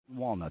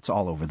walnuts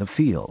all over the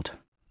field.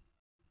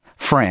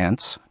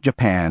 France,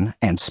 Japan,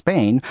 and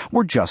Spain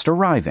were just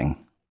arriving.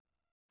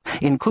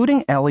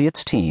 Including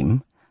Elliot's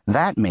team,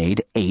 that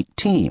made 8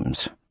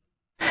 teams.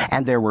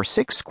 And there were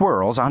 6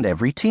 squirrels on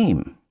every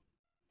team.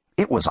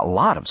 It was a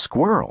lot of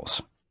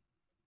squirrels.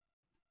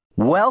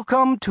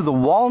 "Welcome to the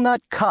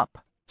Walnut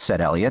Cup,"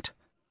 said Elliot.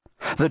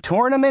 "The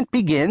tournament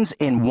begins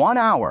in 1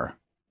 hour."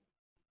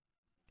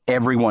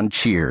 Everyone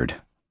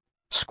cheered.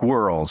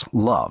 Squirrels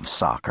love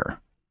soccer.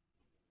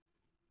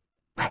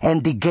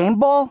 "And the game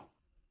ball?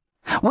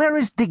 Where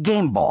is the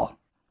game ball?"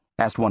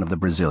 asked one of the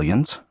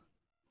Brazilians.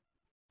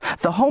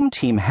 The home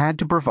team had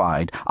to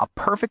provide a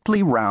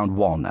perfectly round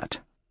walnut.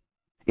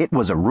 It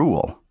was a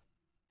rule.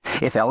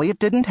 If Elliot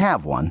didn't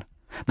have one,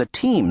 the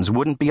teams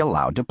wouldn't be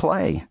allowed to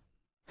play.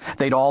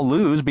 They'd all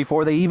lose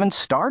before they even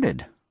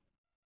started.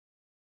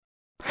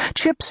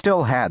 Chip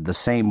still had the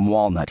same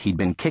walnut he'd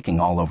been kicking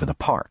all over the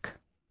park.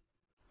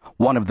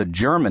 One of the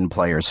German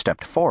players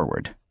stepped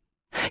forward.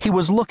 He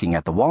was looking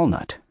at the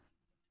walnut.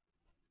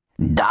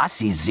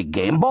 "Das is the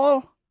game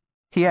ball?"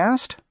 he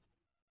asked.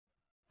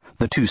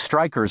 The 2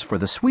 strikers for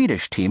the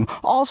Swedish team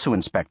also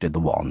inspected the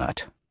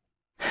walnut.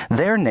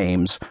 Their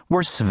names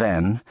were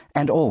Sven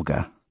and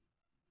Olga.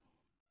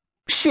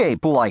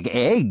 "Shape like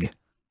egg,"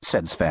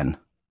 said Sven.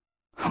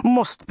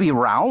 "Must be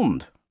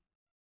round."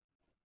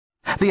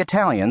 The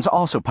Italians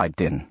also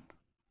piped in.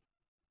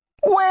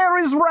 "Where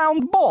is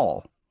round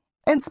ball?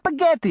 And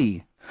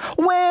spaghetti?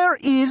 Where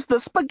is the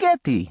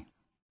spaghetti?"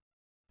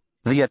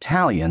 The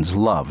Italians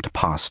loved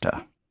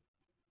pasta.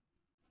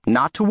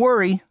 "Not to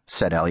worry,"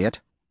 said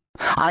Elliot.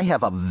 "I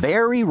have a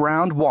very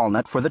round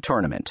walnut for the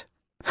tournament.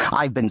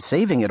 I've been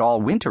saving it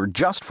all winter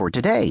just for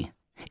today.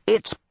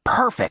 It's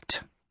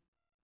perfect."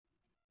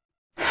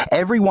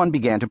 Everyone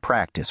began to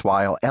practice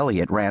while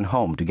Elliot ran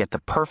home to get the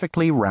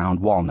perfectly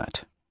round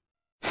walnut.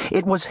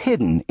 It was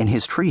hidden in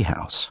his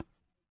treehouse.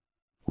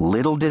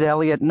 Little did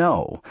Elliot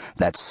know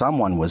that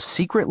someone was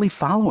secretly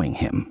following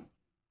him.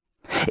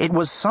 It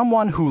was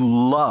someone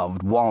who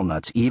loved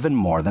walnuts even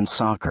more than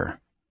soccer.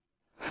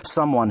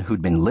 Someone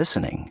who'd been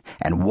listening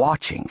and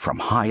watching from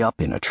high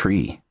up in a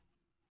tree.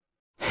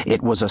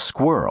 It was a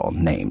squirrel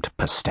named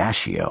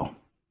Pistachio.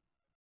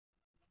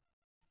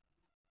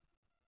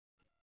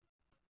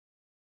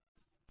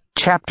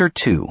 Chapter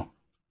 2.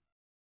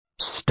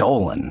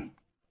 Stolen.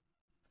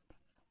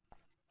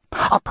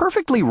 A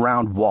perfectly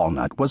round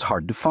walnut was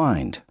hard to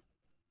find.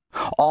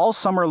 All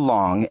summer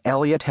long,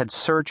 Elliot had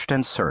searched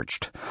and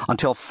searched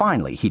until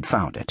finally he'd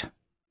found it.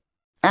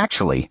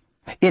 Actually,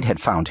 it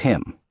had found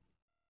him.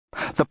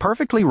 The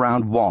perfectly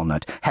round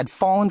walnut had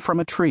fallen from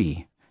a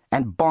tree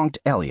and bonked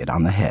Elliot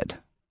on the head.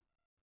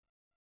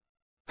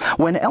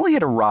 When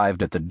Elliot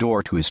arrived at the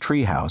door to his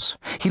treehouse,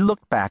 he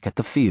looked back at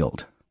the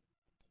field.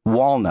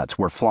 Walnuts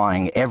were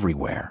flying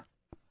everywhere.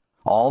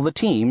 All the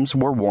teams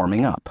were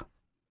warming up.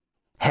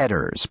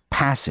 Headers,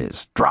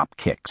 passes, drop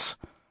kicks.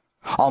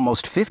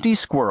 Almost 50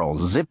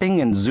 squirrels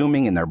zipping and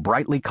zooming in their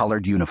brightly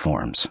colored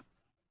uniforms.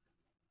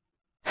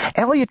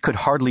 Elliot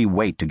could hardly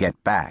wait to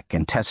get back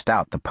and test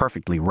out the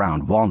perfectly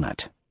round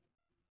walnut.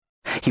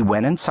 He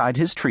went inside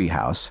his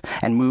treehouse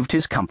and moved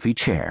his comfy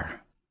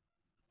chair.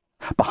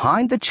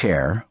 Behind the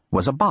chair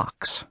was a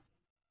box.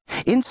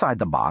 Inside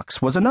the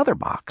box was another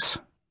box.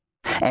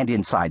 And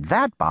inside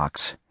that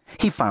box,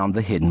 he found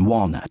the hidden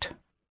walnut.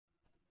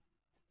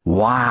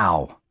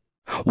 Wow!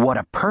 What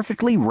a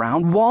perfectly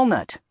round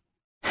walnut!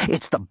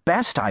 It's the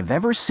best I've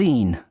ever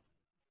seen.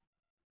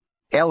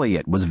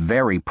 Elliot was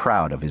very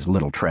proud of his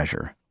little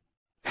treasure.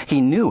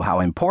 He knew how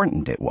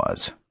important it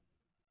was.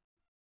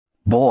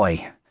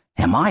 "Boy,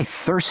 am I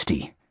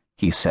thirsty,"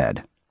 he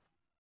said.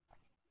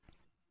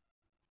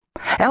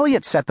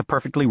 Elliot set the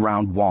perfectly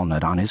round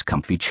walnut on his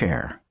comfy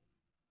chair.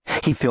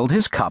 He filled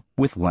his cup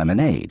with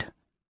lemonade.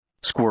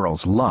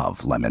 Squirrels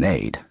love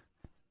lemonade.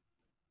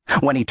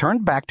 When he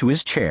turned back to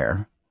his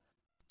chair,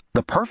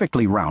 the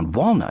perfectly round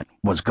walnut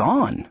was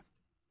gone.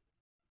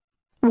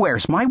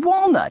 "Where's my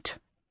walnut?"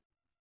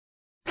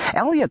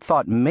 Elliot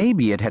thought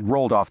maybe it had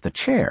rolled off the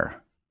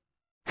chair.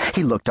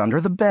 He looked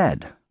under the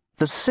bed,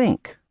 the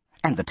sink,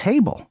 and the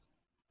table.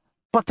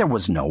 But there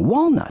was no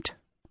walnut.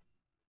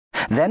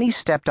 Then he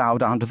stepped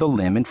out onto the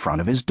limb in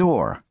front of his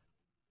door.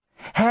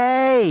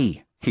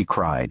 "Hey!" he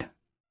cried.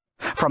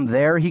 From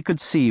there he could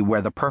see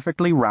where the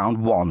perfectly round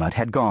walnut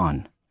had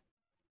gone.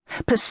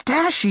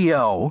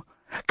 "Pistachio!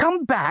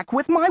 Come back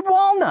with my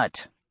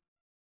walnut!"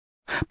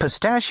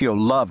 Pistachio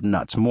loved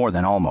nuts more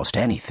than almost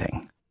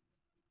anything.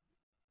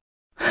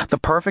 The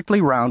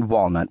perfectly round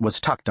walnut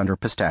was tucked under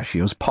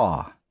Pistachio's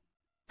paw.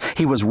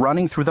 He was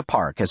running through the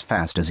park as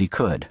fast as he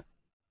could.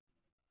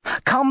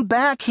 "Come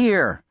back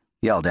here!"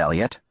 yelled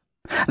Elliot.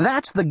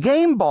 "That's the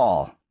game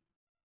ball!"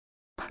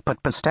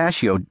 But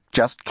Pistachio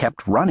just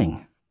kept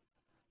running.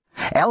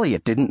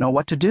 Elliot didn't know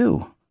what to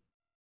do.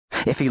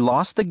 If he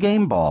lost the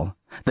game ball,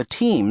 the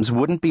teams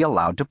wouldn't be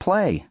allowed to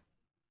play.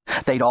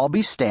 They'd all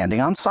be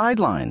standing on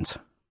sidelines.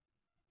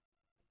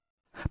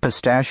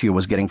 Pistachio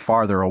was getting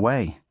farther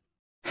away.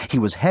 He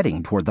was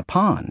heading toward the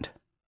pond.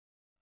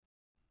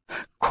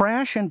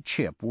 Crash and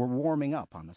Chip were warming up on the